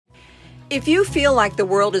If you feel like the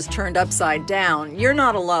world is turned upside down, you're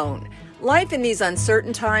not alone. Life in these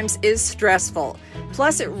uncertain times is stressful.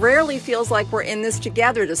 Plus, it rarely feels like we're in this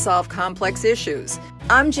together to solve complex issues.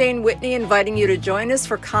 I'm Jane Whitney, inviting you to join us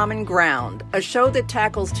for Common Ground, a show that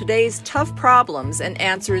tackles today's tough problems and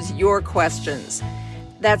answers your questions.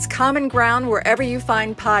 That's Common Ground wherever you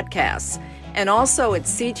find podcasts, and also at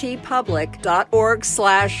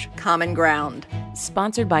ctpublic.org/commonground.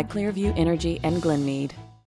 Sponsored by Clearview Energy and Glenmead.